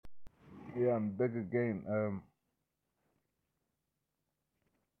Yeah, I'm back again.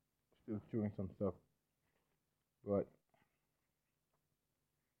 Still chewing some stuff, but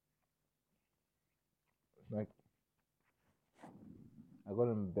it's like I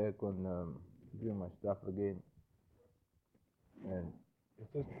got him back on doing my stuff again, and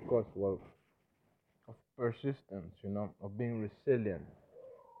it's just because of persistence, of being resilient.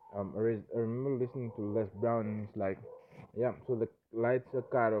 I remember listening to Les Brown, and he's like, yeah, so the lights are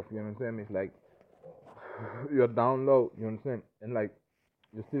cut off. You understand? It's like you're down low. You understand? And like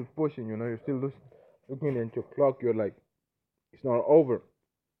you're still pushing. You're still looking at your clock. You're like, it's not over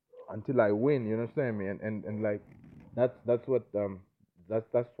until I win. You understand me? And like that's what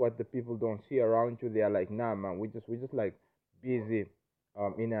that's what the people don't see around you. They are like, nah, man, we just like busy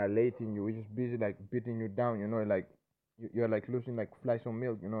annihilating you. We're just busy like beating you down. Like you're like losing like flies on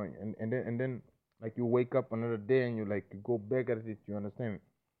milk. And then like you wake up another day and you like you go back at it. You understand me?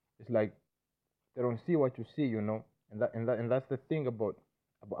 It's like they don't see what you see. And that's the thing about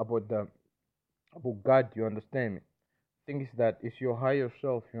the about God. You understand me? Thing is that it's your higher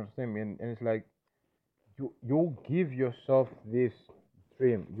self. You understand me? And it's like you give yourself this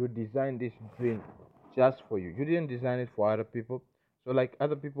dream. You design this dream just for you. You didn't design it for other people. So like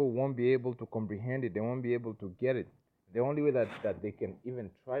other people won't be able to comprehend it. They won't be able to get it. The only way that they can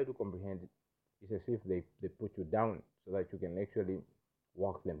even try to comprehend it is as if they put you down so that you can actually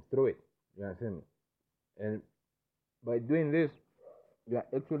walk them through it. You understand me? And by doing this, you are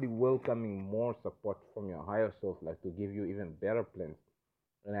actually welcoming more support from your higher self, like to give you even better plans.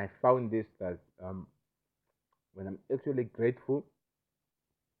 And I found this that when I'm actually grateful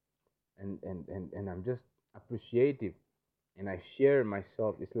and I'm just appreciative and I share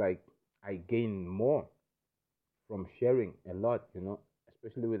myself, it's like I gain more from sharing a lot,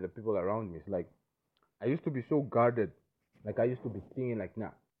 especially with the people around me. It's like I used to be so guarded. Like I used to be thinking like,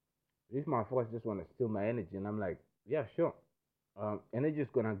 nah, these motherfuckers just want to steal my energy. And I'm like, yeah, sure. Energy is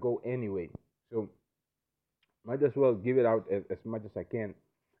gonna go anyway. So might as well give it out as much as I can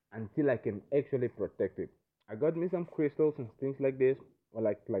until I can actually protect it. I got me some crystals and things like this, or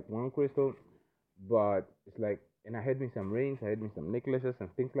like one crystal, but it's like, and I had me some rings, I had me some necklaces and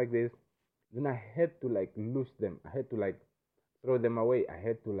things like this. Then I had to like lose them. I had to like throw them away. I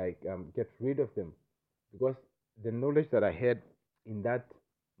had to like get rid of them because the knowledge that I had in that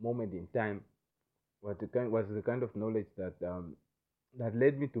moment in time was the kind of knowledge that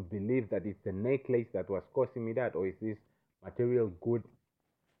led me to believe that it's the necklace that was causing me that, or is this material good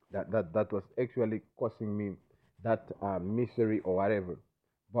that was actually causing me that misery or whatever.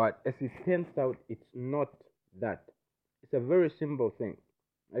 But as it turns out, it's not that. It's a very simple thing.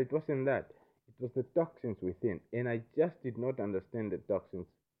 It wasn't that. It was the toxins within, and I just did not understand the toxins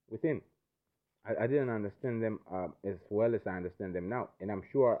within. I didn't understand them as well as I understand them now, and I'm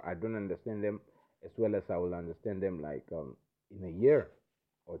sure I don't understand them as well as I will understand them like in a year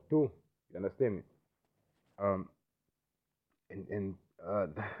or two. You understand me? Um, and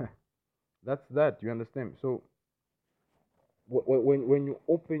that's that. You understand? So when you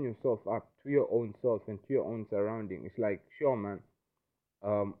open yourself up to your own self and to your own surrounding, it's like, sure, man.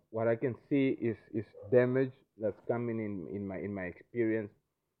 What I can see is damage that's coming in my experience,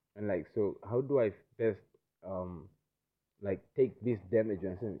 and like, so how do I best um like take this damage?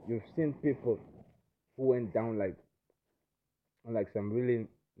 And you've seen people who went down like on like some really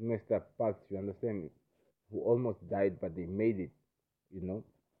messed up paths. You understand me? Who almost died, but they made it. You know,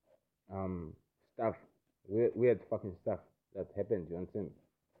 stuff, weird fucking stuff that happened. You understand?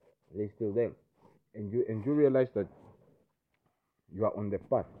 They still there, and you realize that you are on the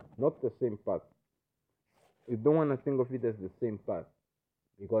path, not the same path. You don't want to think of it as the same path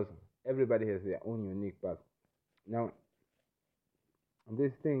because everybody has their own unique path. Now,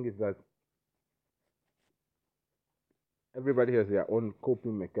 this thing is that everybody has their own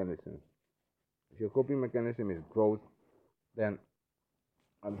coping mechanisms. If your coping mechanism is growth, then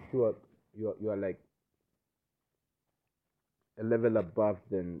I'm sure you are like a level above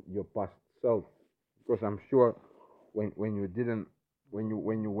than your past self. Because I'm sure when you didn't when you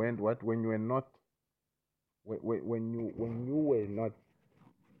went what when you were not when you were not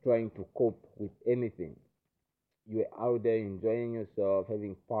trying to cope with anything, you were out there enjoying yourself,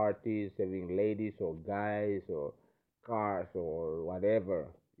 having parties, having ladies or guys or cars or whatever,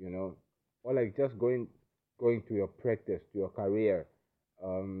 or like just going to your practice, to your career,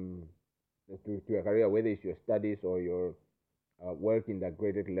 um, to your career, whether it's your studies or your work in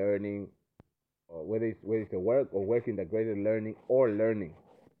integrated learning, or whether it's the work or work in integrated learning or learning,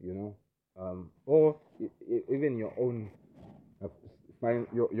 or even your own uh, find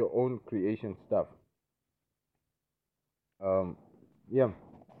your own creation stuff. Um, yeah.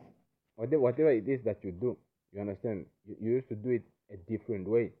 whatever it is that you do, you understand, you used to do it a different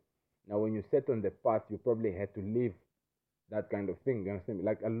way. Now when you set on the path, you probably had to leave that kind of thing, you understand,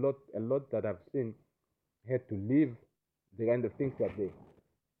 like a lot that I've seen had to leave the kind of things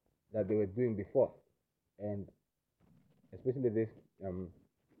that they were doing before. And especially these um,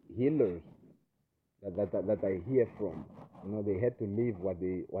 healers that I hear from, they had to leave what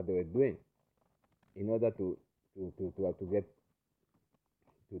they were doing in order to get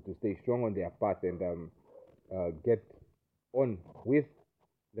to stay strong on their path and get on with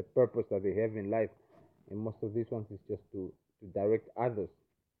the purpose that they have in life. And most of these ones is just to direct others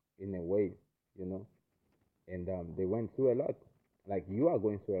in a way, you know. And they went through a lot, like you are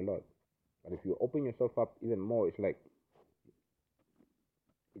going through a lot. But if you open yourself up even more, it's like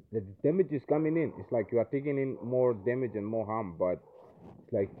the damage is coming in. It's like you are taking in more damage and more harm. But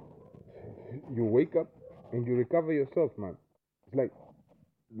it's like you wake up and you recover yourself, man. It's like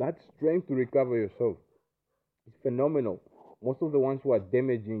that strength to recover yourself is phenomenal. Most of the ones who are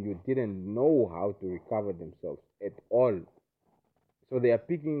damaging you didn't know how to recover themselves at all. So they are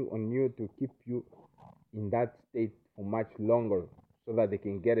picking on you to keep you in that state for much longer so that they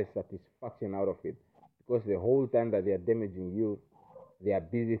can get a satisfaction out of it. Because the whole time that they are damaging you, they are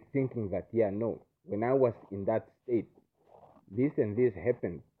busy thinking that, yeah, no, when I was in that state, this and this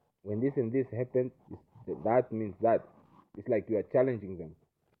happened. When this and this happened, that means that. It's like you are challenging them.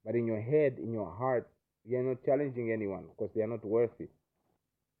 But in your head, in your heart, you are not challenging anyone because they are not worthy.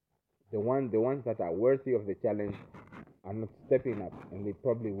 The ones that are worthy of the challenge are not stepping up, and they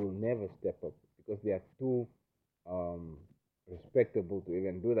probably will never step up because they are too um, respectable to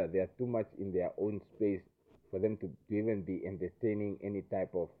even do that. They are too much in their own space for them to even be entertaining any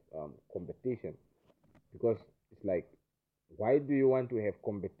type of competition. Because it's like, why do you want to have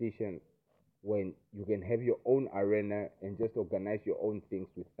competition when you can have your own arena and just organize your own things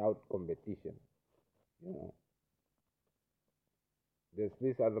without competition? You know, there's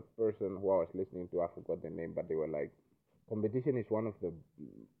this other person who I was listening to, I forgot the name, but they were like, competition is one of the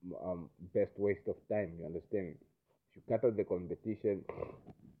best waste of time. You understand? If you cut out the competition,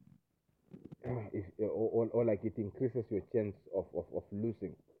 or like it increases your chance of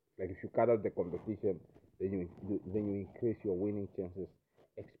losing. Like if you cut out the competition, then you increase your winning chances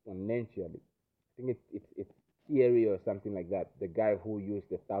exponentially. I think it's Thierry or something like that. The guy who used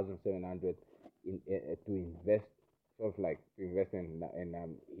the 1,700 to invest, sort of like to invest and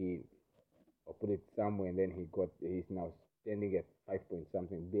he or put it somewhere, and then he's now standing at 5 point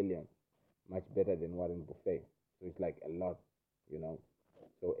something billion, much better than Warren Buffett. So it's like a lot, you know.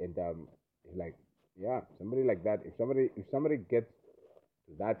 So and it's like, yeah, somebody like that. If somebody gets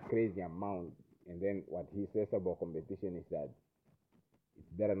to that crazy amount, and then what he says about competition is that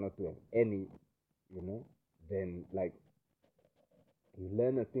it's better not to have any, you know, then like you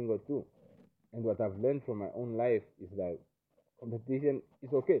learn a thing or two. And what I've learned from my own life is that competition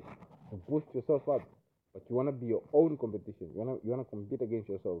is okay to boost yourself up, but you wanna be your own competition. You wanna compete against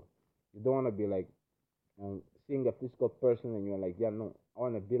yourself. You don't wanna be like seeing a physical person and you're like, yeah, no, I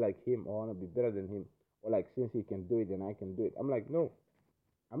wanna be like him, or I wanna be better than him, or like since he can do it, then I can do it. I'm like, no,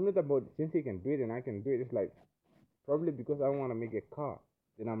 I'm not about since he can do it and I can do it. It's like probably because I want to make a car.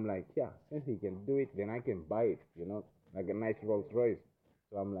 Then I'm like, yeah, since he can do it, then I can buy it, like a nice Rolls Royce.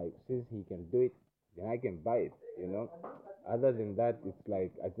 So I'm like, since he can do it, then I can buy it. Other than that, it's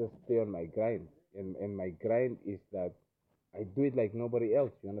like I just stay on my grind. And my grind is that I do it like nobody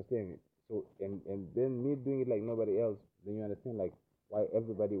else. You understand? So and then me doing it like nobody else, then you understand like why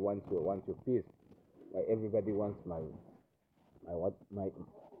everybody wants your piece, why everybody wants my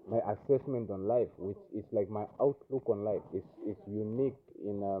assessment on life, which is like my outlook on life, is unique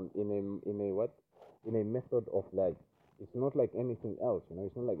in a method of life. It's not like anything else.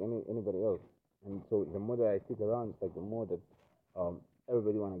 It's not like anybody else. And so the more that I stick around, it's like the more that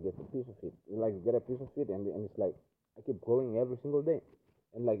everybody want to get a piece of it. You like get a piece of it, and it's like I keep growing every single day.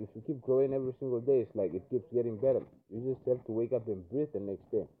 And like if you keep growing every single day, it's like it keeps getting better. You just have to wake up and breathe the next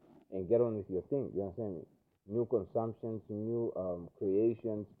day and get on with your thing. You understand me? New consumptions, new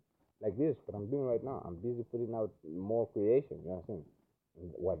creations, like this. What I'm doing right now, I'm busy putting out more creation. You understand?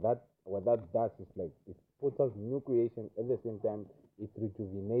 And what that does is like it puts out new creation at the same time. It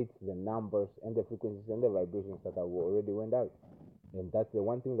rejuvenates the numbers and the frequencies and the vibrations that have already went out. And that's the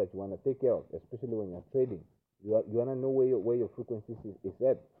one thing that you want to take care of, especially when you're trading. You want to know where your frequencies is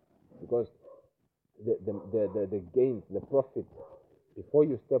at, because the gains, the profits, before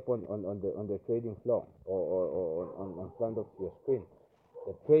you step on the trading floor, or on front of your screen,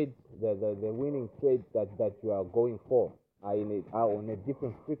 the trades, the winning trades that you are going for are on a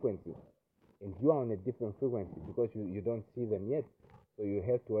different frequency, and you are on a different frequency because you don't see them yet. So you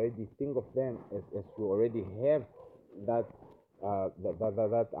have to already think of them as you already have that,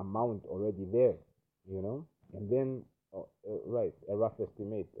 that amount already there, and then, right, a rough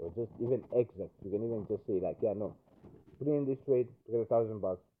estimate or just even exact. You can even just say like, yeah, no, put in this trade to get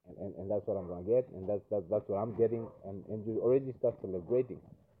 $1,000, and that's what I'm gonna get, and that's what I'm getting, and you already start celebrating.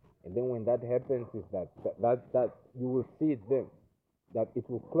 And then when that happens, is that you will see it then, that it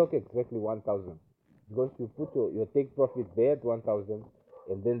will clock exactly 1,000, because you put your take profit there at 1,000,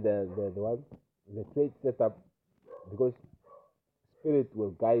 and then the what, the trade setup, because spirit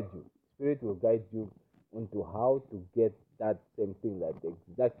will guide you. Spirit will guide you into how to get that same thing, that the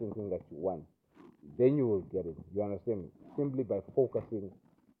exact same thing that you want. Then you will get it. You understand me? Simply by focusing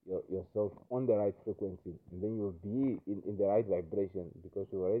yourself on the right frequency, and then you'll be in the right vibration, because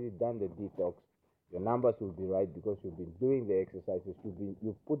you've already done the detox. Your numbers will be right because you've been doing the exercises.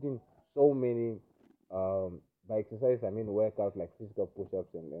 You've put in so many, by exercise I mean workout, like physical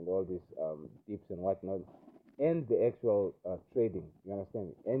push-ups and all these dips and whatnot, and the actual trading. You understand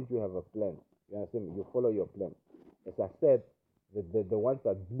me? And you have a plan. You understand me? You follow your plan. As I said, the ones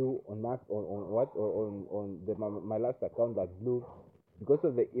that blew on on what, or on my last account that blew, because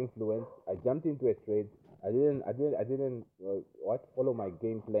of the influence, I jumped into a trade. I didn't what, follow my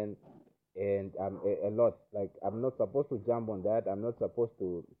game plan, and a lot, like, I'm not supposed to jump on that. I'm not supposed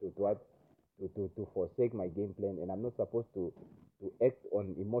to what, to forsake my game plan, and I'm not supposed to act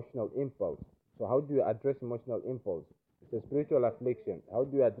on emotional impulse. So how do you address emotional impulse? It's a spiritual affliction. How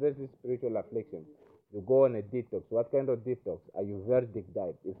do you address this spiritual affliction? You go on a detox. What kind of detox? Ayurvedic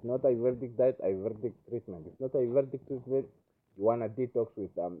diet. If not Ayurvedic diet, Ayurvedic treatment. If not Ayurvedic treatment, you want to detox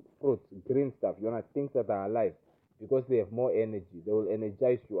with fruits, green stuff. You want things that are alive, because they have more energy. They will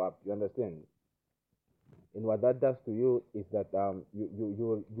energize you up. You understand? And what that does to you is that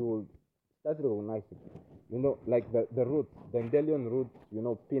you will start recognizing, like the roots, the dandelion roots,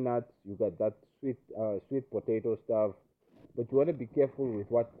 peanuts. You got that sweet potato stuff, but you want to be careful with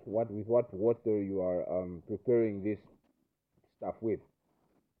what water you are preparing this stuff with,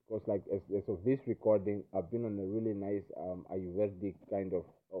 because, like, as of this recording, I've been on a really nice Ayurvedic kind of,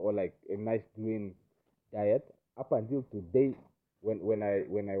 or like a nice green diet up until today, when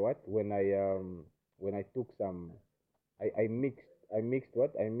I what when I took some, I mixed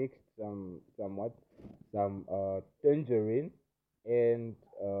some what, some tangerine and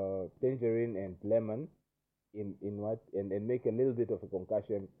lemon in what, and make a little bit of a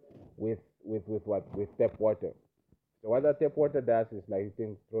concussion with what, with tap water. So what that tap water does is, like, it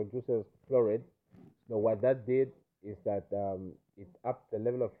introduces fluoride. So what that did is that it upped the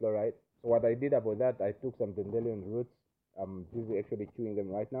level of fluoride. So what I did about that, I took some dandelion roots. I'm busy actually chewing them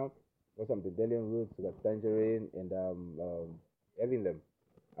right now. Got some dandelion roots, got tangerine, and having them.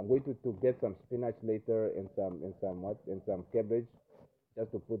 I'm going to get some spinach later, and some cabbage,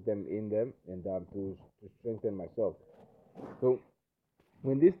 just to put them in them, and to strengthen myself. So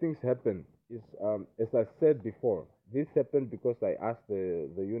when these things happen, is as I said before, this happened because I asked the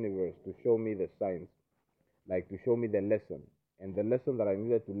universe to show me the signs, like to show me the lesson. And the lesson that I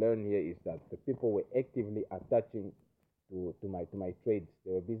needed to learn here is that the people were actively attaching to my trades.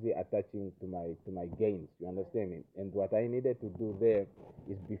 They were busy attaching to my gains. You understand me? And what I needed to do there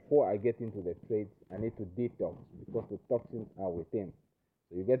is, before I get into the trades, I need to detox, because the toxins are within.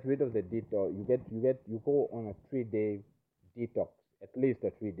 So you get rid of the detox. You go on a 3 day detox, at least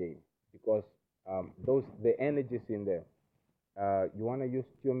a 3 day, because those the energies in there. You want to use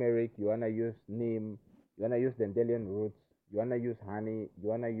turmeric, you want to use neem, you want to use dandelion roots, you want to use honey, you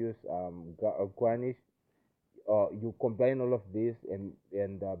want to use garnish. You combine all of this, and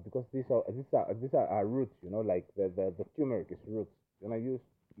because these are our roots, like the turmeric is roots. You want to use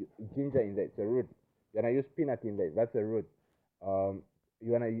ginger in there, it's a root. You want to use peanut in there, that's a root. Um,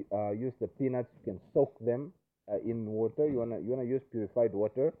 you want to use the peanuts, you can soak them in water. You want to use purified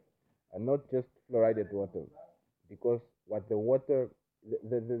water, and not just fluoridated water, because what the water,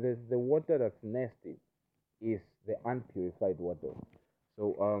 the water that's nasty is the unpurified water.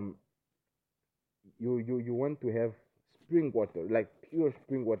 So you want to have spring water, like pure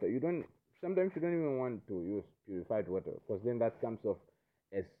spring water. You don't Sometimes you don't even want to use purified water, because then that comes off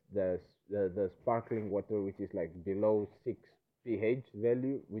as the sparkling water, which is like below 6 pH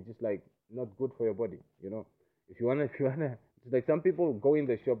value, which is like not good for your body. If you wanna, it's like some people go in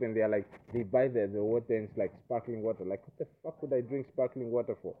the shop and they buy the water, and it's like sparkling water. Like, what the fuck would I drink sparkling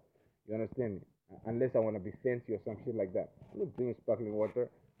water for? You understand me? Unless I want to be fancy or some shit like that. I'm not drinking sparkling water.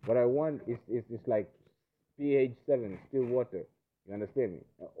 What I want is like pH 7 still water. You understand me?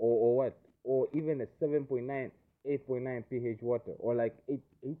 Or what? Or even a 7.9, 8.9 pH water, or like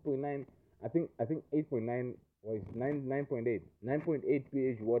 8.9. I think 8.9 Well, it's 9.8. 9.8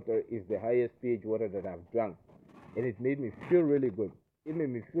 pH water is the highest pH water that I've drunk, and it made me feel really good. It made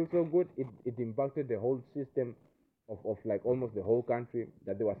me feel so good. It impacted the whole system of like almost the whole country.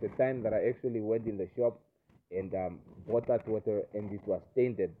 That there was a time that I actually went in the shop and bought that water, and it was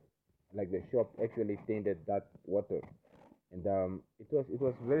tainted. Like the shop actually tainted that water, and it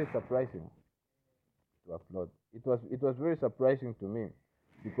was very surprising to upload. It was very surprising to me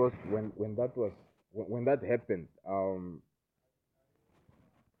because when that happened,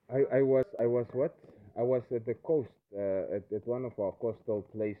 I was what? I was at the coast, at one of our coastal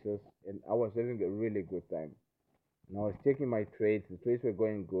places, and I was having a really good time. And I was checking my trades. The trades were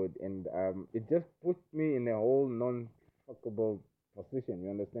going good, and it just put me in a whole non-fuckable position.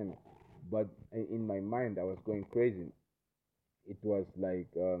 You understand me? But in my mind, I was going crazy. It was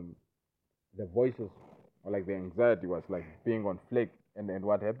like the voices, or like the anxiety was like being on flick. And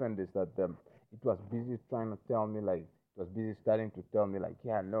what happened is that it was busy trying to tell me, like it was busy starting to tell me, like,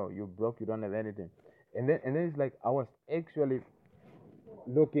 yeah, no, you broke, you don't have anything. And then it's like I was actually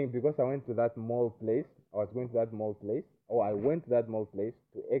looking, because I went to that mall place. I was going to that mall place, or I went to that mall place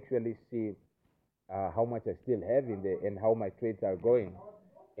to actually see how much I still have in there and how my trades are going.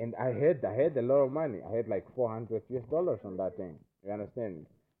 And I had a lot of money. I had like 400 US dollars on that thing. You understand?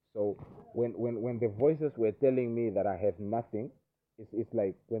 So when the voices were telling me that I have nothing, it's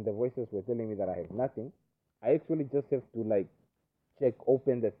like when the voices were telling me that I have nothing, I actually just have to like check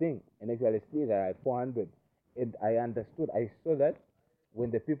open the thing and actually see that I have 400. And I understood. I saw that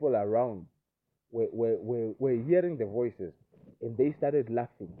when the people around were hearing the voices, and they started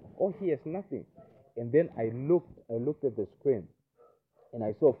laughing. Oh, he has nothing. And then I looked at the screen, and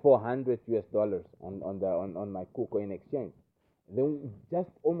I saw 400 US dollars on my KuCoin exchange. And then just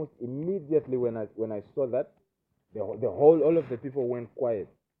almost immediately when I saw that, the whole all of the people went quiet.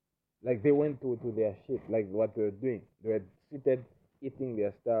 Like they went to their shit, like what they were doing. They were seated eating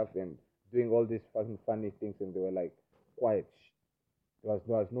their stuff and doing all these funny things, and they were like quiet. There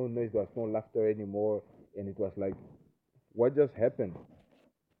was no noise, there was no laughter anymore, and it was like, what just happened?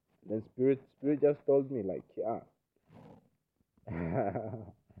 Then spirit just told me like, yeah,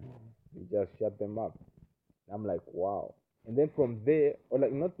 you just shut them up. I'm like, wow. And then from there, or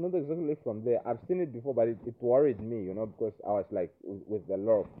like not exactly from there, I've seen it before, but it worried me, because I was like with a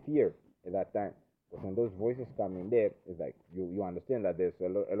lot of fear at that time. Because when those voices come in there, it's like you understand that there's a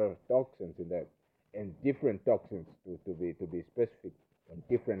lot of toxins in there, and different toxins to be specific, on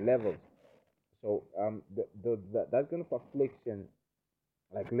different levels. So that kind of affliction,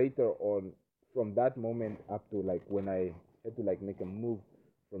 like later on, from that moment up to like when I had to like make a move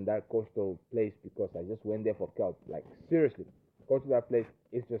from that coastal place, because I just went there for kelp. Like seriously, go to that place,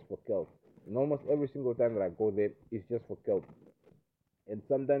 it's just for kelp. And almost every single time that I go there, it's just for kelp. And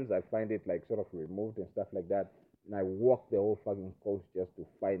sometimes I find it like sort of removed and stuff like that. And I walk the whole fucking coast just to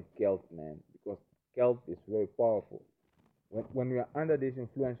find kelp, man, because kelp is very powerful. When we are under this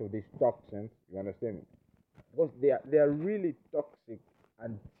influence of these toxins, you understand me? Because they are really toxic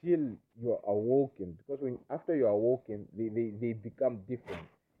until you're awoken. Because when after you're awoken, they become different.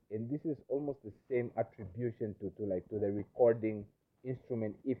 And this is almost the same attribution to the recording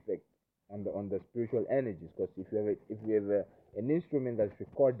instrument effect on the spiritual energies. Because if you have an instrument that's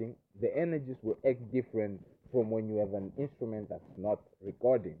recording, the energies will act different from when you have an instrument that's not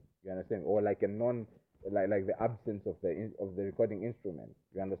recording. You understand? Or like a non like the absence of the recording instrument.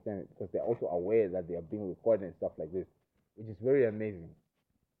 You understand? Because they're also aware that they are being recorded and stuff like this, which is very amazing.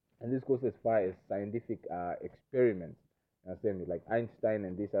 And this goes as far as scientific experiments. You understand me? Like Einstein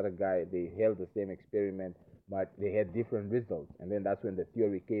and this other guy, they held the same experiment, but they had different results. And then that's when the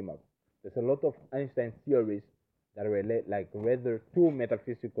theory came up. There's a lot of Einstein theories that were like rather too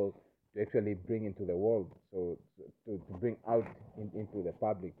metaphysical to actually bring into the world, so to bring out into the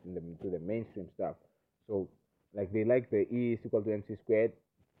public, to the mainstream stuff. So like they like the E is equal to mc squared,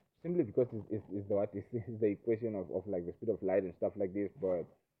 simply because it's the what is the equation of like the speed of light and stuff like this. But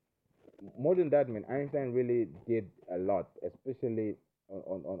more than that, man, Einstein really did a lot, especially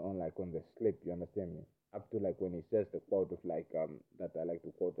on like on the slip. You understand me? Up to like when he says the quote of like that I like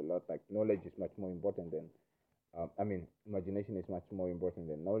to quote a lot, like knowledge is much more important than imagination is much more important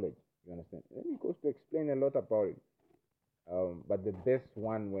than knowledge. You understand? And then he goes to explain a lot about it. But the best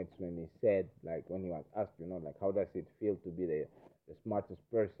one was when he said, like, when he was asked, like, how does it feel to be the smartest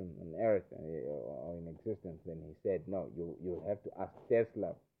person on earth, or in existence? Then he said, no, you have to ask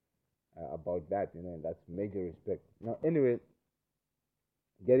Tesla about that, and that's major respect. Now, anyway,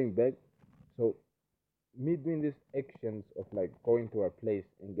 getting back, so me doing these actions of like going to a place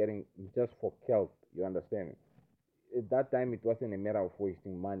and getting just for kelp, you understand? At that time, it wasn't a matter of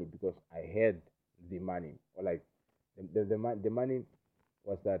wasting money, because I had the money, or like the money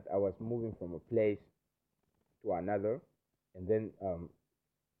was that I was moving from a place to another, and then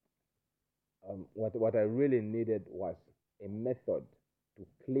what I really needed was a method to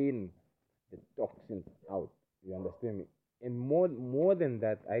clean the toxins out. You understand me? And more than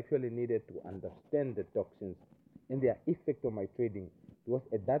that, I actually needed to understand the toxins and their effect on my trading. Because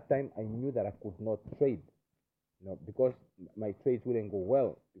at that time, I knew that I could not trade, because my trades wouldn't go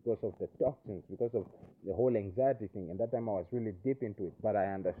well because of the toxins, because of the whole anxiety thing. And that time, I was really deep into it, but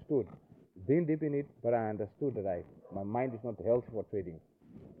I understood, being deep in it, but I understood that my mind is not healthy for trading.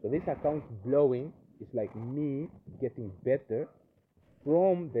 So this account blowing is like me getting better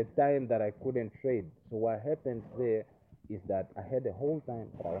from the time that I couldn't trade. So what happens there is that I had the whole time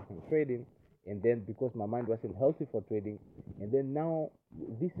that I wasn't trading, and then because my mind wasn't healthy for trading, and then now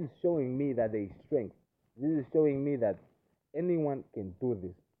this is showing me that there is strength. This is showing me that anyone can do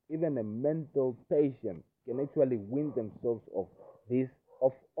this. Even a mental patient can actually win themselves this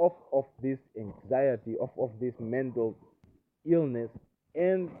of this anxiety, of this mental illness,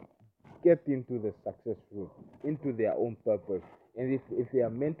 and get into the success route, into their own purpose. And if they are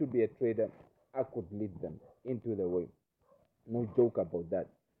meant to be a trader, I could lead them into the way. No joke about that.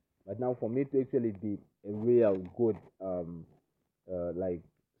 But now for me to actually be a real good like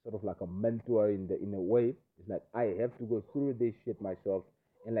sort of like a mentor in a way, it's like I have to go through this shit myself,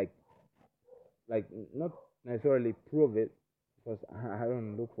 and like not necessarily prove it, because I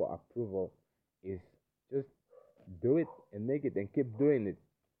don't look for approval. Is just do it and make it and keep doing it,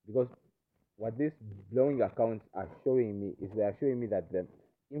 because what these blowing accounts are showing me is they are showing me that the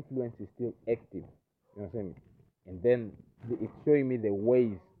influence is still active. You know what I'm saying? And then it's showing me the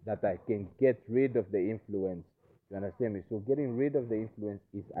ways that I can get rid of the influence. You understand me? So getting rid of the influence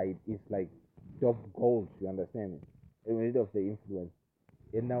is like top goals. You understand me? Getting rid of the influence.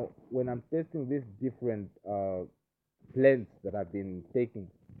 And now when I'm testing these different plants that I've been taking,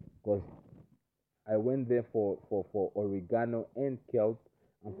 because I went there for oregano and kelp.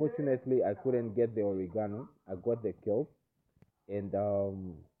 Unfortunately, I couldn't get the oregano. I got the kelp, and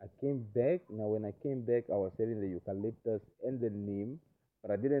I came back. Now, when I came back, I was having the eucalyptus and the neem,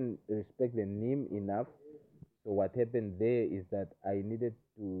 but I didn't respect the neem enough. So what happened there is that I needed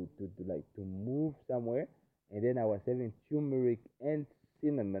to like to move somewhere, and then I was having turmeric and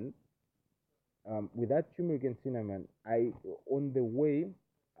cinnamon. Without turmeric and cinnamon, I on the way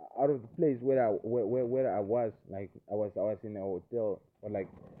out of the place where I was, like I was in a hotel, or like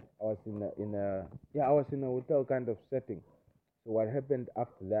I was in a yeah, I was in a hotel kind of setting. So what happened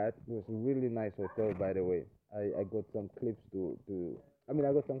after that, it was a really nice hotel, by the way. I got some clips to I mean,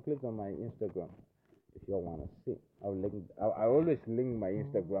 I got some clips on my Instagram if y'all want to see. I always link my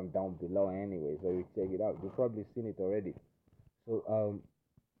Instagram down below anyway, so you check it out. You've probably seen it already. So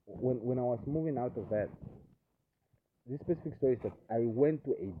when I was moving out of that, this specific story is that I went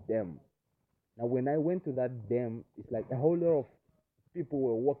to a dam. Now, when I went to that dam, it's like a whole lot of people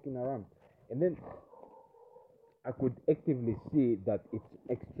were walking around, and then I could actively see that it's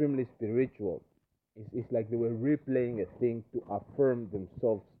extremely spiritual. It's like they were replaying a thing to affirm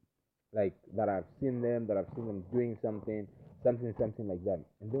themselves, like that I've seen them doing something like that.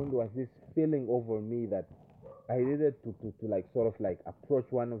 And then there was this feeling over me that I needed to like sort of like approach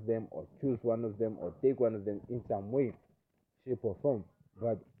one of them, or choose one of them, or take one of them in some way, shape, or form.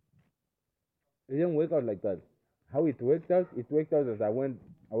 But it didn't work out like that. How it worked out as I went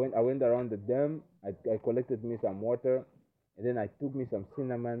around the dam. I collected me some water, and then I took me some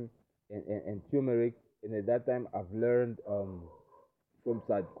cinnamon and turmeric. And at that time, I've learned from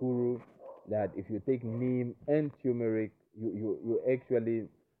Sadhguru that if you take neem and turmeric, you actually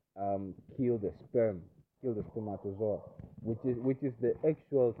kill the sperm, kill the spermatozoa, which is the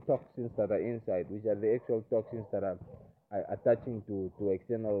actual toxins that are inside, which are the actual toxins that are attaching to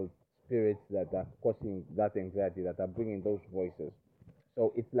external spirits that are causing that anxiety, that are bringing those voices.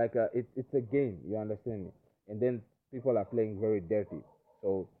 So it's like it's a game, you understand me? And then people are playing very dirty.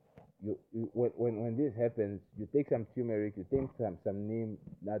 So when this happens, you take some turmeric, you take some neem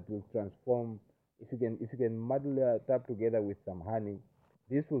that will transform. If you can muddle it up together with some honey,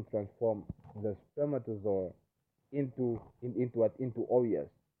 this will transform the spermatozoa into what, into ovius.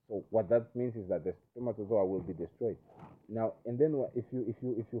 So what that means is that the spermatozoa will be destroyed. Now and then if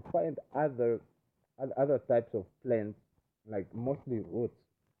you find other types of plants, like mostly roots,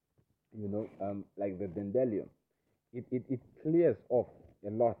 like the dandelion, it clears off a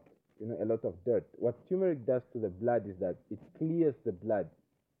lot, a lot of dirt. What turmeric does to the blood is that it clears the blood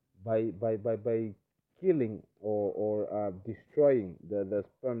by killing or destroying the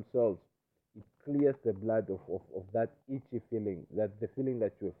sperm cells. It clears the blood of that itchy feeling, that the feeling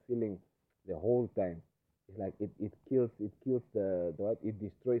that you're feeling the whole time. It's like it kills the what? It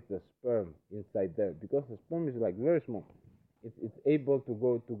destroys the sperm inside there because the sperm is like very small. It's able to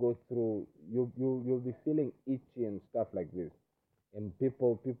go through. You'll be feeling itchy and stuff like this, and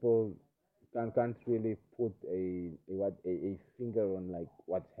people can't really put a finger on like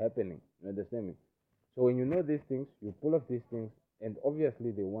what's happening. You understand me? So when you know these things, you pull off these things, and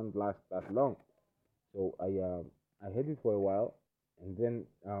obviously they won't last that long. So I had it for a while, and then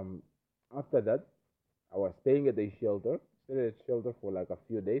after that I was staying at a shelter, stayed at a shelter for like a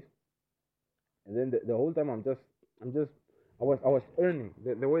few days, and then the whole time I'm just I was earning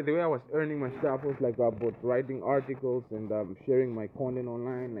the way I was earning my stuff was like about writing articles and sharing my content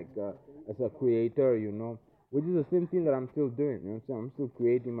online like as a creator, which is the same thing that I'm still doing. You know what I'm saying? I'm still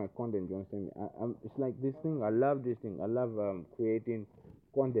creating my content. You understand me? It's like this thing. I love this thing. I love creating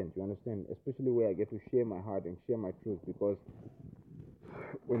content. You understand? Especially where I get to share my heart and share my truth because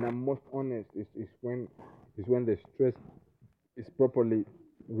when I'm most honest is when the stress is properly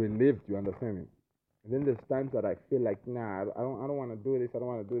relieved. You understand me? And then there's times that I feel like, nah, I don't want to do this. I don't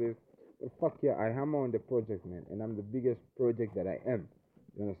want to do this. But fuck yeah, I hammer on the project, man, and I'm the biggest project that I am.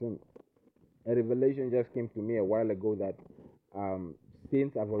 You understand? A revelation just came to me a while ago that um,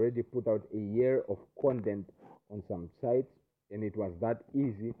 since I've already put out a year of content on some sites and it was that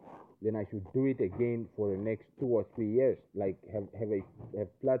easy, then I should do it again for the next 2 or 3 years. Like have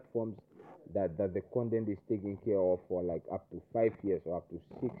platforms that the content is taken care of for like up to 5 years or up to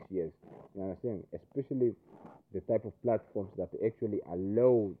 6 years. You understand? Especially the type of platforms that actually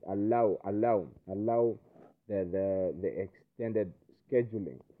allow the extended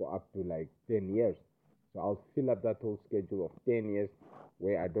scheduling for up to like 10 years. So I'll fill up that whole schedule of 10 years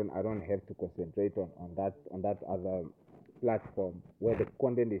where I don't have to concentrate on that other platform where the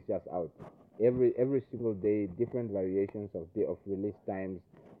content is just out every single day, different variations of release times,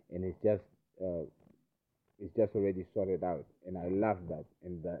 and uh, it's just already sorted out, and I love that,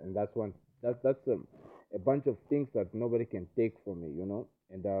 and that's a bunch of things that nobody can take from me.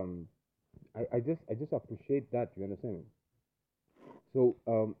 And I just appreciate that. You understand me? So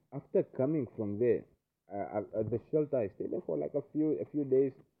after coming from there, at the shelter, I stayed there for like a few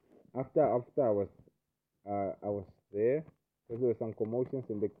days. After I was there, because there were some commotions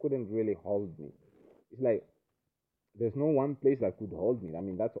and they couldn't really hold me. It's like there's no one place that could hold me. I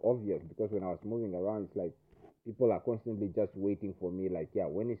mean, that's obvious because when I was moving around, it's like people are constantly just waiting for me. Like, yeah,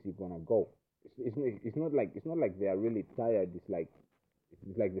 when is he gonna go? It's not like they are really tired. It's like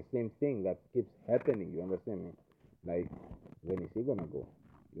the same thing that keeps happening. You understand me? Like, when is he gonna go?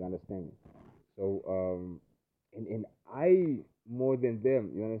 You understand me? So and I more than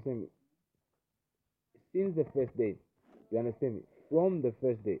them. You understand me? Since the first day, you understand me? From the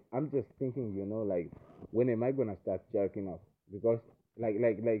first day, I'm just thinking, like, when am I gonna start jerking off? Because like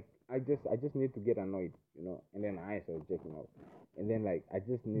I just need to get annoyed, and then I start jerking off, and then like I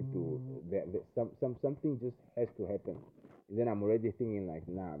just need to something just has to happen, and then I'm already thinking like,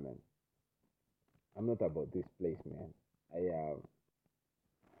 nah, man, I'm not about this place, man.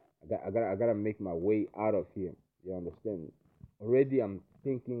 I gotta make my way out of here. You understand? Already, I'm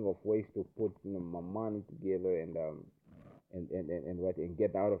thinking of ways to put my money together and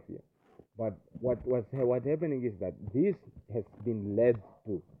get out of here. But what's happening is that this has been led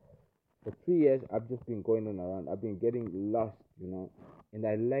to for 3 years. I've just been going on around. I've been getting lost, and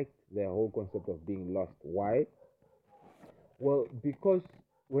I liked the whole concept of being lost. Why? Well, because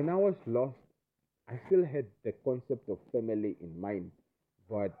when I was lost, I still had the concept of family in mind,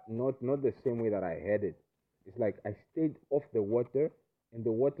 but not the same way that I had it. It's like I stayed off the water, and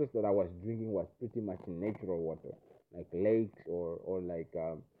the waters that I was drinking was pretty much natural water, like lakes or like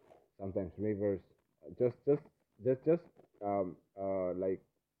sometimes rivers, just like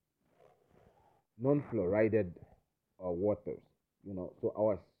non-fluorided waters. So I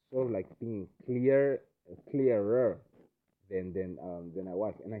was sort of like being clearer than I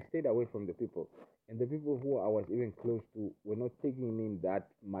was, and I stayed away from the people. And the people who I was even close to were not taking in that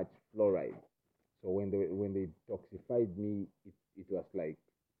much fluoride. So when they toxified me, it was like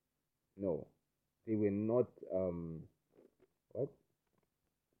no, they were not what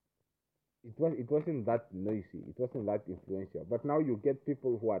it wasn't that noisy, it wasn't that influential. But now you get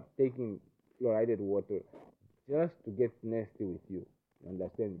people who are taking fluoridated water just to get nasty with you. You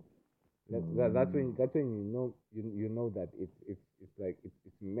understand? That's when you know that it's like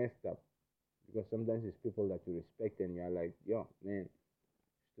it's messed up, because sometimes it's people that you respect and you're like, yo, man,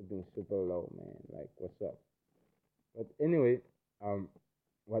 still being super low, man. Like, what's up? But anyway, um,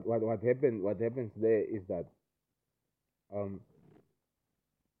 what happens there is that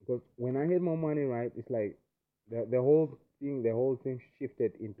because when I had more money, right, it's like the whole thing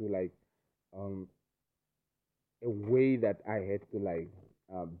shifted into like um a way that I had to like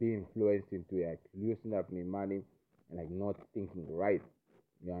be influenced into like loosen up my money and like not thinking right.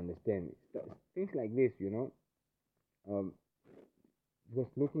 You understand? Things like this, you know. Um,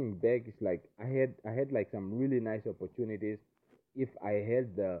 because looking back, it's like I had like some really nice opportunities if I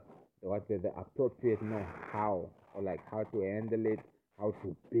had the appropriate know how or like how to handle it, how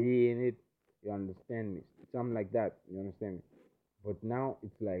to be in it. You understand me? Something like that. You understand me? But now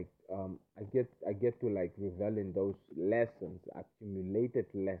it's like I get to like revel in those lessons, accumulated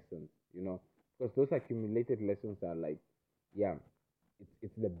lessons, you know, because those accumulated lessons are like, yeah,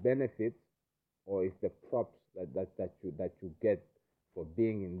 it's the benefits or it's the props that you get for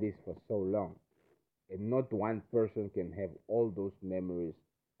being in this for so long, and not one person can have all those memories,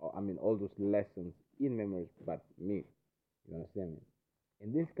 or I mean all those lessons in memories, but me. You understand me?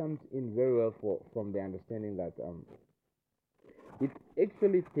 And this comes in very well from the understanding that it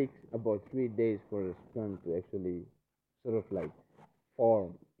actually takes about 3 days for a sperm to actually sort of like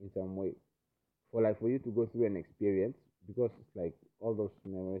form in some way. For like for you to go through an experience, because it's like all those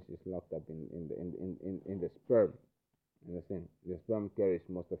memories is locked up in the sperm. You understand? The sperm carries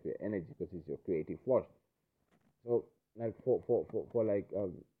most of your energy because it's your creative force. So like for like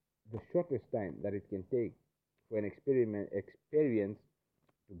the shortest time that it can take for an experience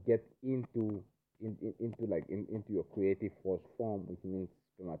to get into like into your creative force form, which means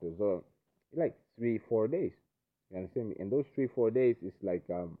spermatozoa, like 3 4 days. You understand me? And those 3 4 days is like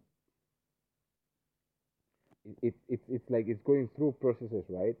it's like it's going through processes,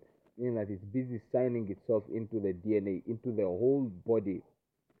 right? Meaning that it's busy signing itself into the DNA, into the whole body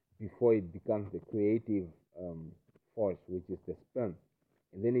before it becomes the creative force, which is the sperm.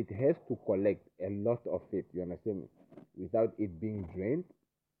 And then it has to collect a lot of it, you understand me? Without it being drained,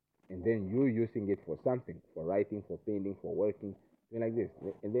 and then you using it for something, for writing, for painting, for working, something like this.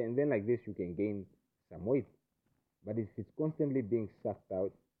 And then like this, you can gain some weight. But if it's constantly being sucked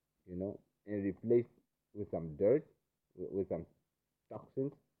out, you know, and replaced with some dirt, with some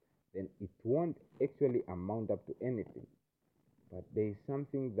toxins, then it won't actually amount up to anything. But there is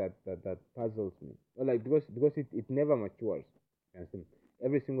something that puzzles me. Well, like because it never matures. You understand?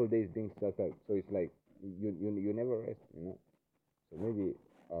 Every single day is being sucked out. So it's like you never rest, you know. So maybe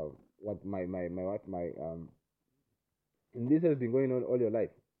what my what my and this has been going on all your life.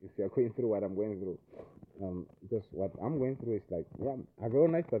 If you are going through what I'm going through, because what I'm going through is like, yeah, I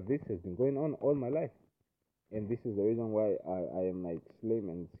realize that this has been going on all my life, and this is the reason why I am like slim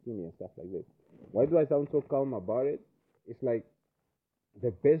and skinny and stuff like this. Why do I sound so calm about it? It's like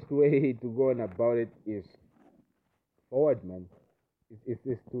the best way to go on about it is forward, man. Is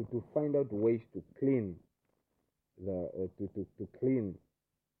to find out ways to clean to clean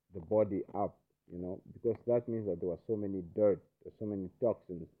the body up, you know, because that means that there were so many dirt, so many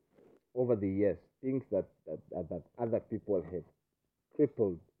toxins over the years, things that other people have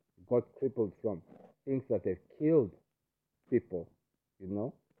crippled, got crippled from, things that have killed people, you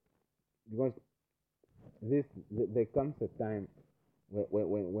know, because there comes a time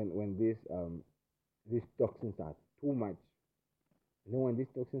when these toxins are too much. You know, when these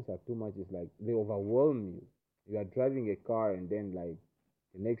toxins are too much, it's like they overwhelm you. You are driving a car, and then like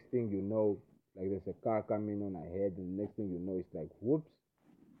the next thing you know, like there's a car coming on ahead, and the next thing you know, it's like whoops,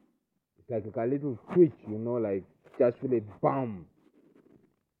 it's like a little twitch, you know, like just feel it, bam.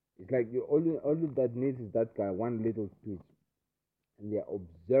 It's like you all that needs is that guy one little twitch, and they're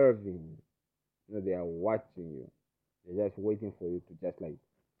observing, you know, they are watching you. They're just waiting for you to just like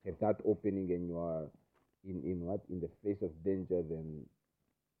have that opening, and you are in what in the face of danger. Then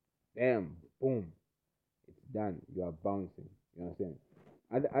bam, boom, it's done. You are bouncing. You understand?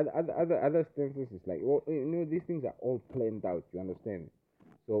 Other stances is like, well, you know, these things are all planned out. You understand?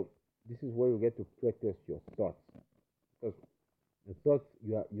 So this is where you get to practice your thoughts, because the thoughts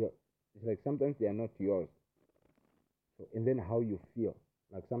you are. It's like sometimes they are not yours. So and then how you feel.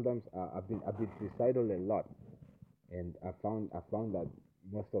 Like sometimes I've been suicidal a lot, and I found that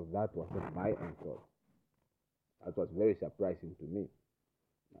most of that was not my own thoughts. That was very surprising to me.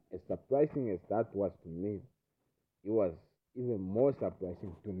 As surprising as that was to me, it was even more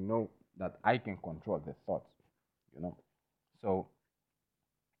surprising to know that I can control the thoughts, you know. So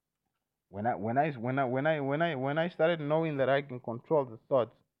when I started knowing that I can control the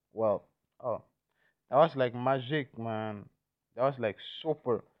thoughts, well, oh, that was like magic, man. That was like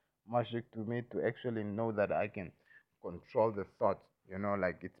super magic to me to actually know that I can control the thoughts, you know,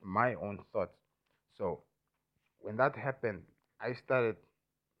 like it's my own thoughts. So when that happened, I started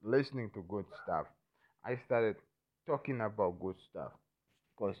listening to good stuff. I started talking about good stuff,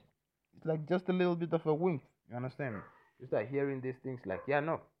 because it's like just a little bit of a wink. You understand me? You start hearing these things like, yeah,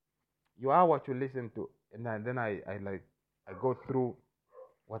 no, you are what you listen to. And then I like I go through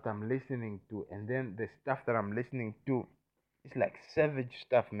what I'm listening to, and then the stuff that I'm listening to, it's like savage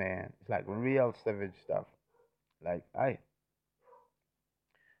stuff, man. It's like real savage stuff. Like I,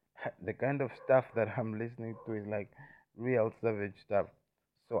 the kind of stuff that I'm listening to is like real savage stuff.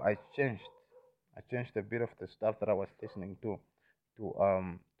 So I changed a bit of the stuff that I was listening to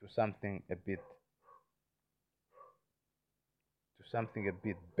something a bit to something a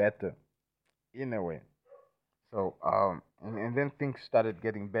bit better in a way. So and then things started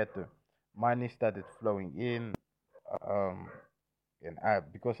getting better. Money started flowing in. Um, and I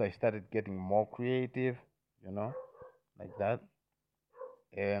because I started getting more creative, you know, like that.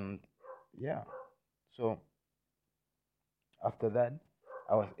 And yeah, so after that,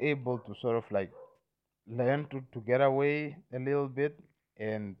 I was able to sort of like learn to get away a little bit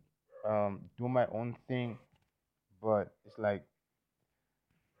and do my own thing. But it's like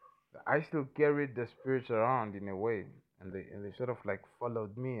I still carried the spirits around in a way, and they sort of like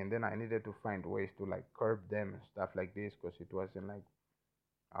followed me. And then I needed to find ways to like curb them and stuff like this because it wasn't like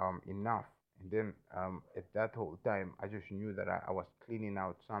enough. And then at that whole time, I just knew that I was cleaning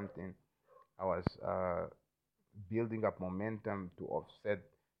out something. I was building up momentum to offset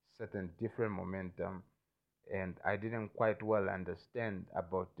certain different momentum, and I didn't quite well understand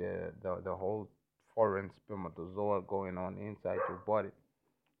about the whole foreign spermatozoa going on inside your body.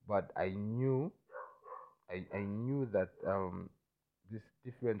 But I knew that these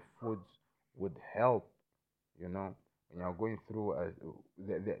different foods would help, you know, when you're going through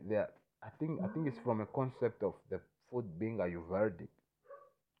I think it's from a concept of the food being ayurvedic,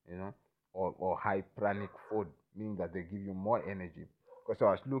 you know, or high pranic food, meaning that they give you more energy. Because I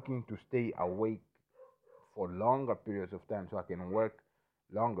was looking to stay awake for longer periods of time so I can work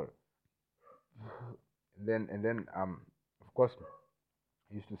longer. And then of course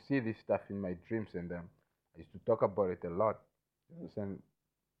I used to see this stuff in my dreams, and I used to talk about it a lot. You understand?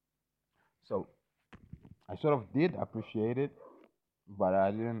 So I sort of did appreciate it, but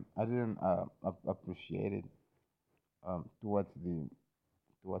I didn't appreciate it towards the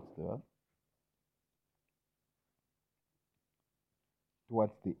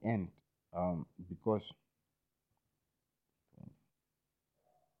towards the end, because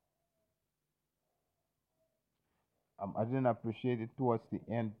I didn't appreciate it towards the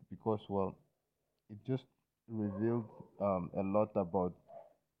end because, well, it just revealed a lot about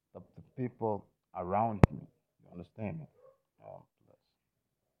the people around me. You understand me?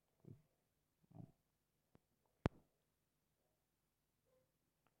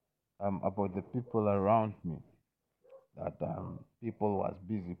 Um, about the people around me, that people was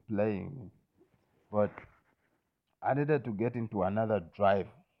busy playing, but I needed to get into another drive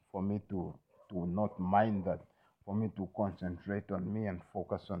for me to not mind that, for me to concentrate on me and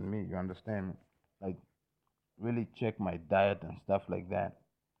focus on me. You understand me? Like really check my diet and stuff like that,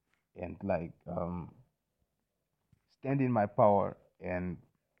 and like stand in my power and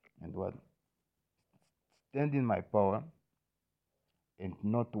what stand in my power and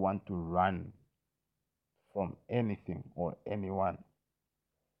not want to run from anything or anyone.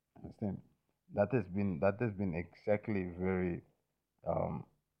 Understand? That has been exactly very um,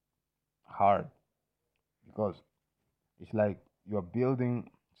 hard because it's like you're building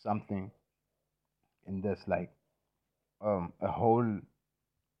something, and there's like a whole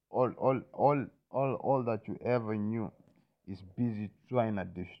all that you ever knew is busy trying to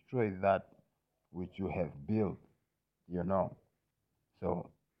destroy that which you have built, you know.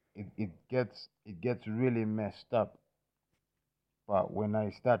 So it gets really messed up. But when I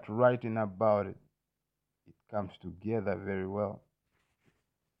start writing about it, it comes together very well.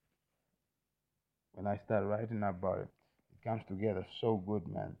 When I start writing about it, it comes together so good,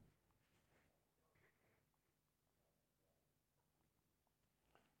 man.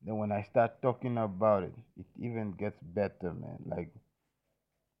 Then when I start talking about it, it even gets better, man. Like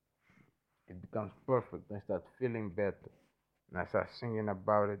it becomes perfect. I start feeling better. And I start singing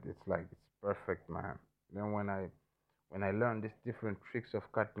about it, it's like it's perfect, man. Then when I learn these different tricks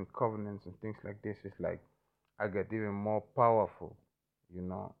of cutting covenants and things like this, it's like I get even more powerful, you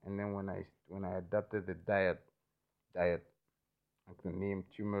know. And then when I adapted the diet, like the name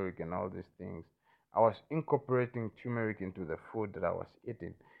turmeric and all these things, I was incorporating turmeric into the food that I was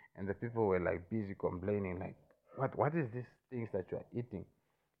eating, and the people were like busy complaining, like, what is this things that you are eating?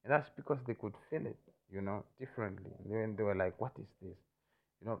 And that's because they could feel it, you know, differently. And then they were like, what is this?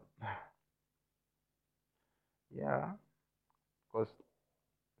 You know, yeah, because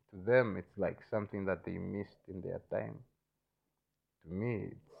to them it's like something that they missed in their time. To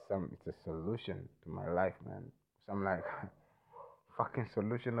me, it's a solution to my life, man. So I'm like, fucking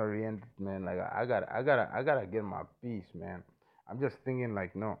solution oriented, man. Like I gotta get my peace, man. I'm just thinking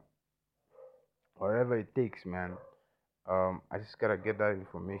like, no, whatever it takes, man. I just gotta get that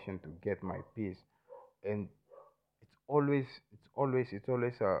information to get my peace, and it's always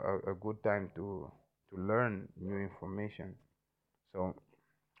a good time to learn new information. So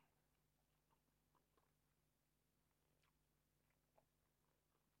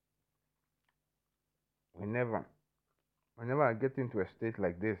whenever whenever I get into a state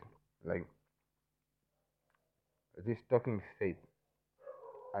like like this talking state,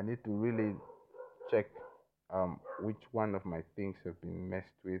 I need to really check which one of my things have been messed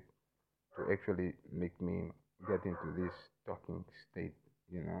with to actually make me get into this talking state,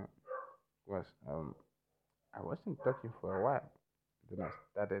 you know. Was I wasn't talking for a while. Then I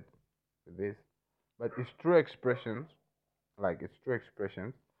started with this. But it's true expressions, like it's true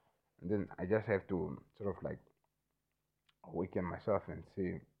expressions, and then I just have to sort of like awaken myself and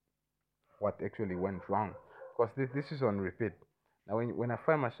see what actually went wrong. Because this is on repeat. Now, when I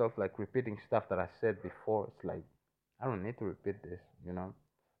find myself like repeating stuff that I said before, it's like I don't need to repeat this, you know,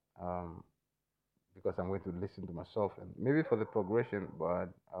 um, because I'm going to listen to myself and maybe for the progression, but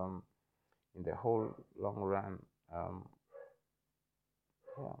in the whole long run, um,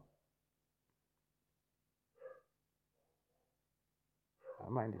 yeah, my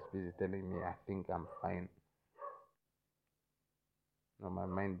mind is busy telling me I think I'm fine. No, my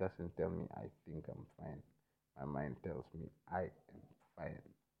mind doesn't tell me I think I'm fine. My mind tells me I am fine.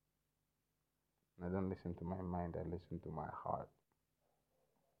 And I don't listen to my mind, I listen to my heart.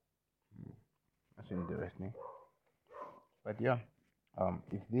 Hmm, that's interesting. But yeah,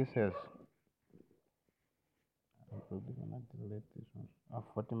 if this has, I'm probably gonna delete this one.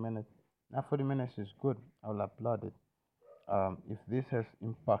 40 minutes. Now 40 minutes is good. I'll upload it. If this has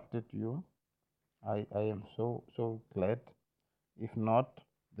impacted you, I am so glad. If not,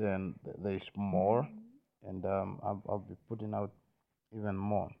 then there is more, and I'll be putting out even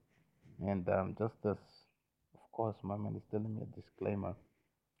more. And just as, of course, my man is telling me a disclaimer.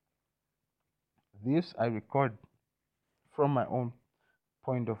 This I record from my own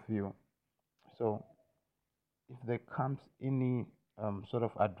point of view. So if there comes any sort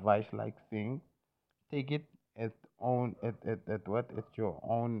of advice like thing, take it at what at your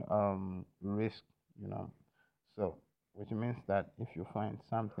own risk, you know. So which means that if you find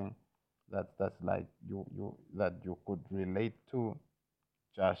something that's like you that you could relate to,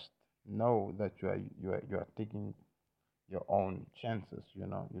 just know that you are taking your own chances. You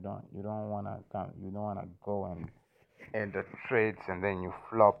know, you don't wanna come, you don't wanna go and the trades and then you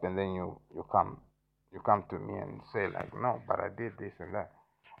flop and then you come to me and say like, no, but I did this and that.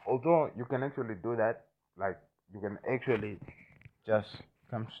 Although you can actually do that, like you can actually just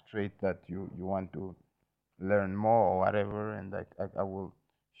come straight that you want to learn more or whatever, and like I will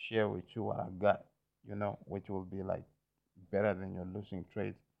share with you what I got, which will be like better than your losing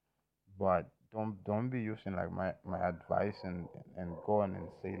trades. But don't be using like my advice and go on and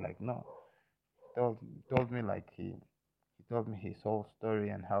say like, no, told me like he told me his whole story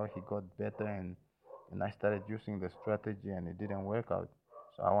and how he got better, and I started using the strategy and it didn't work out.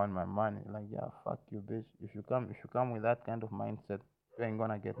 So I want my money. Like, yeah, fuck you, bitch. If you come with that kind of mindset, you ain't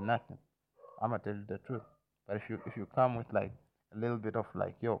gonna get nothing. I'ma tell you the truth. But if you come with like a little bit of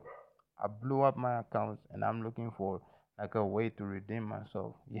like, yo, I blew up my accounts and I'm looking for like a way to redeem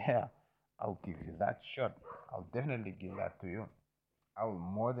myself, yeah, I'll give you that shot. I'll definitely give that to you. I will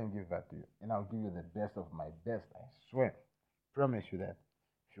more than give that to you, and I'll give you the best of my best. I swear, promise you that.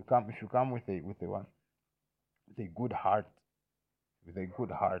 If you come with a one with a good heart, with a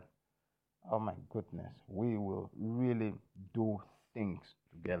good heart, oh my goodness, we will really do things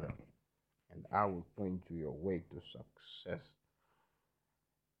together, and I will point you your way to success.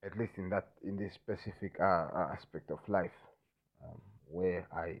 At least in this specific aspect of life, where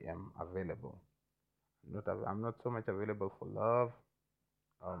I am available. I'm not so much available for love.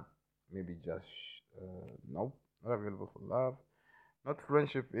 Um, maybe just nope, not available for love. Not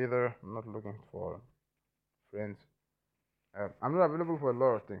friendship either. I'm not looking for friends. I'm not available for a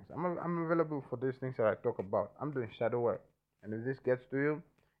lot of things. I'm available for these things that I talk about. I'm doing shadow work, and if this gets to you,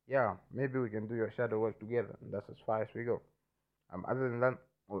 yeah, maybe we can do your shadow work together. And that's as far as we go. Other than that,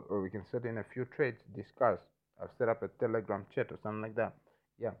 or we can set in a few trades, discuss. I've set up a Telegram chat or something like that.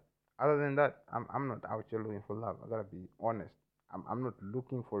 Yeah. Other than that, I'm not out here looking for love. I gotta be honest. I'm not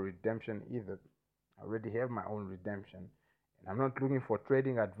looking for redemption either. I already have my own redemption, and I'm not looking for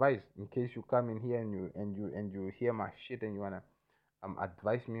trading advice. In case you come in here and you hear my shit and you wanna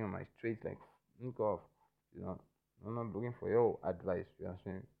advise me on my trades, like think of, you know, I'm not looking for your advice. You know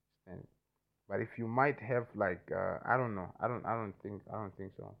what I'm saying? But if you might have like I don't know, I don't think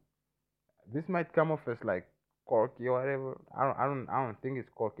so. This might come off as like quirky or whatever. I don't think it's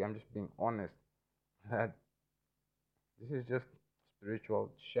quirky. I'm just being honest. That this is just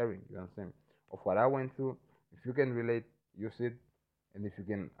spiritual sharing. You understand? Of what I went through. If you can relate, use it, and if you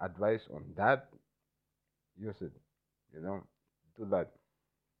can advise on that, use it. You know, do that.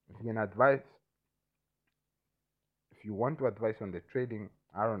 If you can advise, if you want to advise on the trading,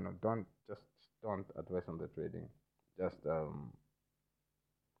 I don't know. Don't advise on the trading. Just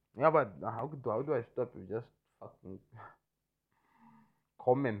yeah, but how do I stop you? Just fucking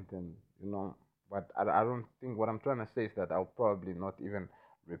comment and but I don't think what I'm trying to say is that I'll probably not even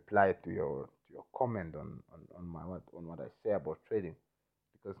reply to your comment on what I say about trading,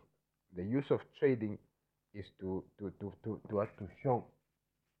 because the use of trading is to show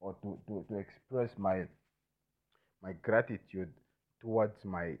or to express my gratitude towards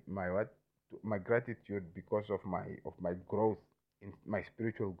my gratitude because of my growth, in my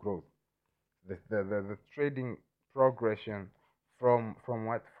spiritual growth, the trading progression from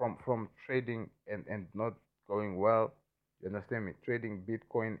trading and not going well. You understand me? Trading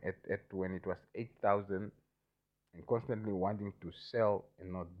Bitcoin at when it was 8,000 and constantly wanting to sell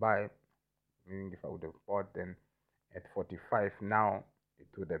and not buy. Meaning, if I would have bought then at 45 now, it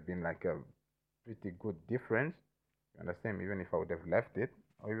would have been like a pretty good difference. You understand me? Even if I would have left it,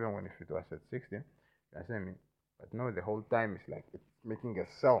 or even when if it was at 60, you understand me? But no, the whole time it's like it's making a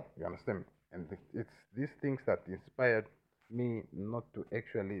sell. You understand me? And it's these things that inspired me not to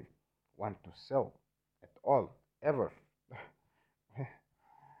actually want to sell at all, ever.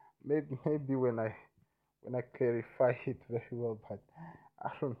 Maybe when I clarify it very well, but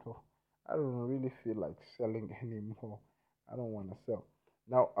I don't know. I don't really feel like selling anymore. I don't want to sell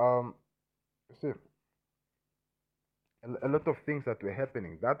now. See, a lot of things that were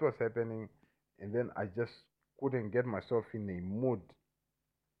happening. That was happening, and then I just couldn't get myself in a mood.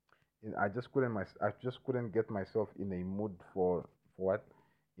 I just couldn't get myself in a mood for what?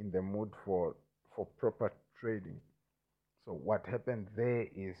 In the mood for proper trading. So what happened there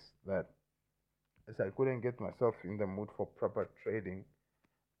is that as I couldn't get myself in the mood for proper trading,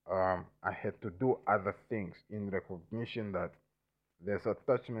 I had to do other things in recognition that there's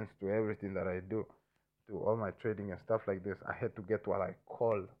attachments to everything that I do, to all my trading and stuff like this. I had to get what I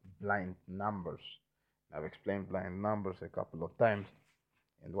call blind numbers. I've explained blind numbers a couple of times,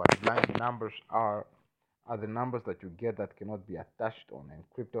 and what blind numbers are the numbers that you get that cannot be attached on. And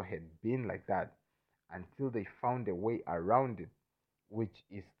crypto had been like that until they found a way around it, which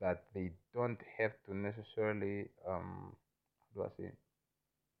is that they don't have to necessarily how do I say?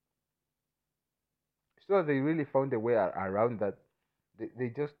 So they really found a way around that. They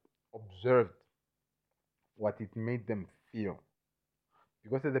just observed what it made them feel,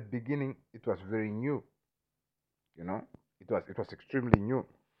 because at the beginning it was very new. You know, it was extremely new.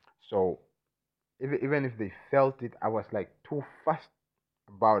 So even if they felt it, I was like too fast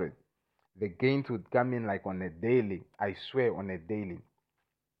about it. The gains would come in like on a daily. I swear, on a daily.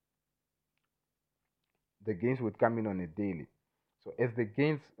 The gains would come in on a daily. So as the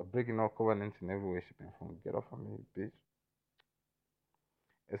gains are breaking all covenants in every way, shipping from get off of me, bitch.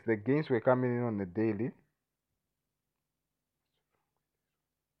 As the gains were coming in on a daily,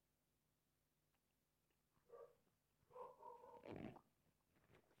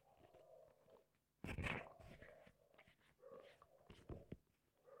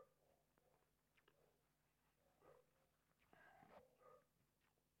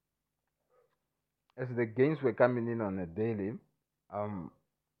 as the gains were coming in on a daily, um,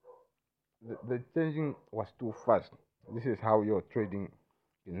 the changing was too fast. This is how your trading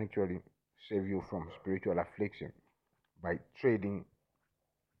can actually save you from spiritual affliction, by trading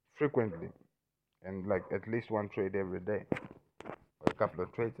frequently and like at least one trade every day or a couple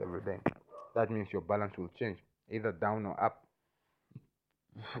of trades every day. That means your balance will change either down or up.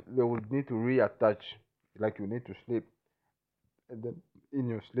 They will need to reattach, like you need to sleep, and then in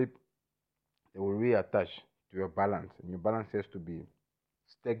your sleep they will reattach to your balance, and your balance has to be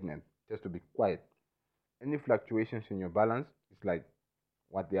stagnant, it has to be quiet. Any fluctuations in your balance is like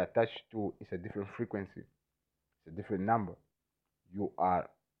what they attach to is a different frequency, it's a different number. You are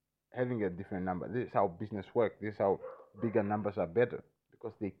having a different number. This is how business works. This is how bigger numbers are better,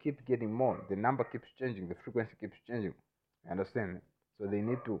 because they keep getting more. The number keeps changing. The frequency keeps changing. You understand? So they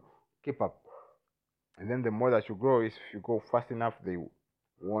need to keep up. And then the more that you grow is if you go fast enough, they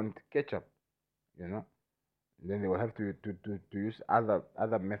won't catch up. You know. And then they will have to use other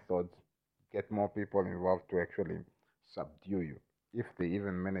methods, get more people involved to actually subdue you, if they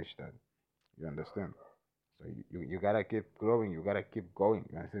even manage that. You understand? So you gotta keep growing. You gotta keep going.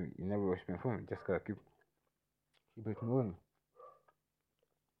 I said you never waste my phone. You just gotta keep it moving.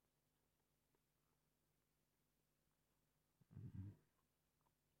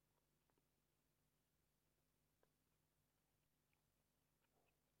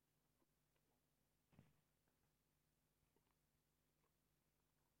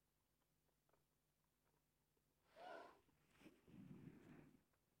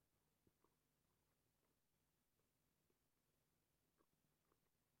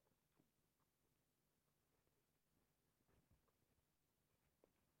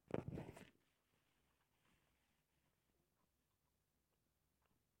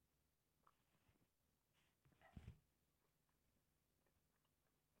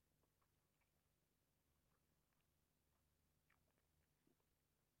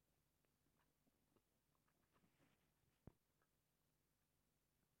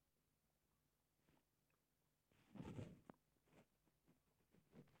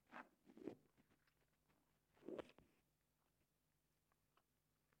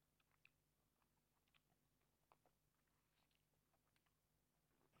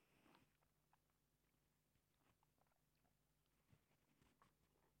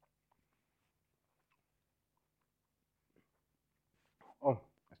 Oh,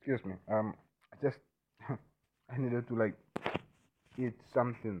 excuse me. I just I needed to like eat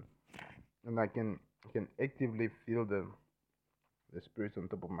something, and I can actively feel the spirits on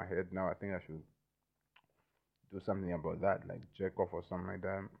top of my head now. I think I should do something about that, like jerk off or something like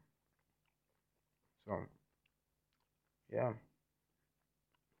that. So yeah,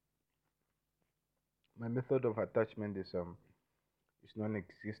 my method of attachment is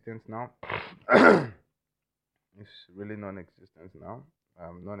non-existent now. It's really non-existent now.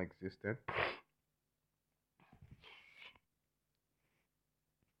 Non-existent.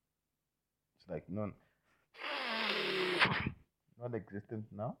 It's like non-existent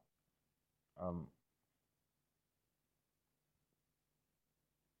now. Um,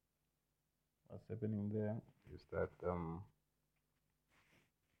 what's happening there is that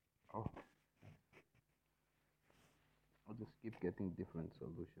oh, I'll just keep getting different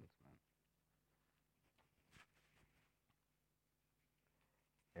solutions, man.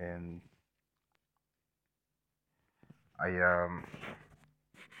 And I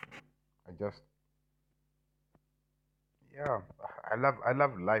just yeah, I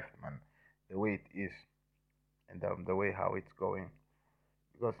love life, man, the way it is, and the way how it's going,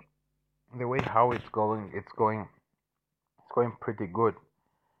 because the way how it's going pretty good.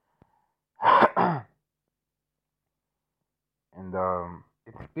 And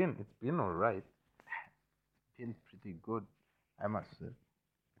it's been all right. Been pretty good, I must say.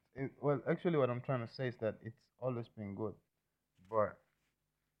 Well, actually, what I'm trying to say is that it's always been good, but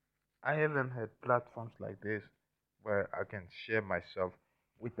I haven't had platforms like this where I can share myself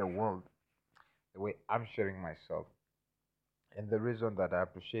with the world the way I'm sharing myself. And the reason that I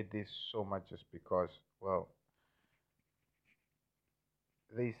appreciate this so much is because, well,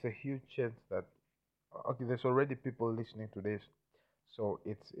 there's a huge chance that okay, there's already people listening to this, so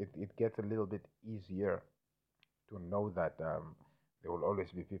it gets a little bit easier to know that there will always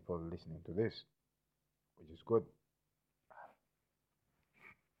be people listening to this, which is good,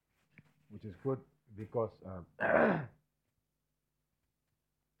 which is good because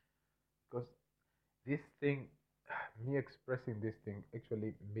because this thing, me expressing this thing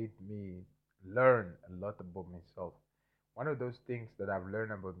actually made me learn a lot about myself. One of those things that I've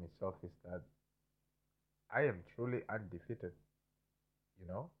learned about myself is that I am truly undefeated. You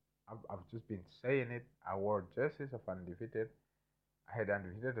know, I've just been saying it. I wore jerseys of undefeated. I had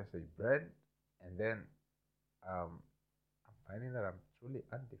undefeated as a brand, and then um, I'm finding that I'm truly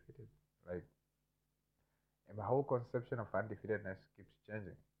undefeated. Like, and my whole conception of undefeatedness keeps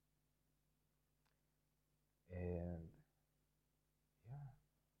changing. And yeah,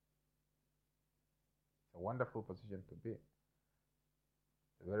 it's a wonderful position to be. It's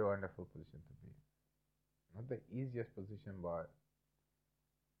a very wonderful position to be. Not the easiest position, but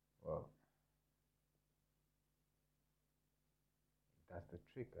well, that's the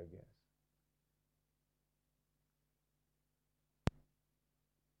trick, I guess.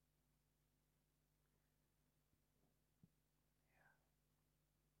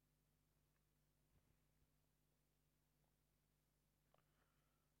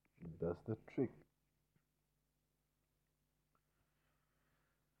 That's the trick.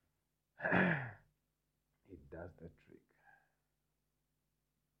 It does the trick.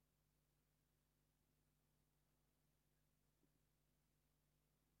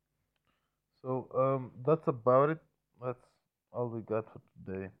 So that's about it. That's all we got for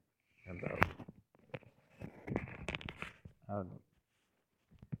today. And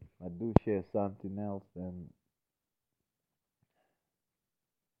I do share something else, then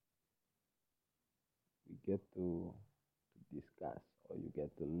we get to discuss or you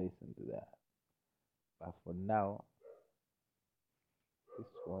get to listen to that. But for now, this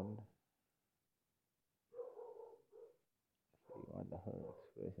one, you want the whole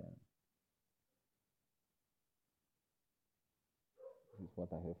expression. This is what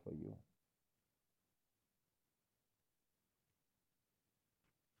I have for you.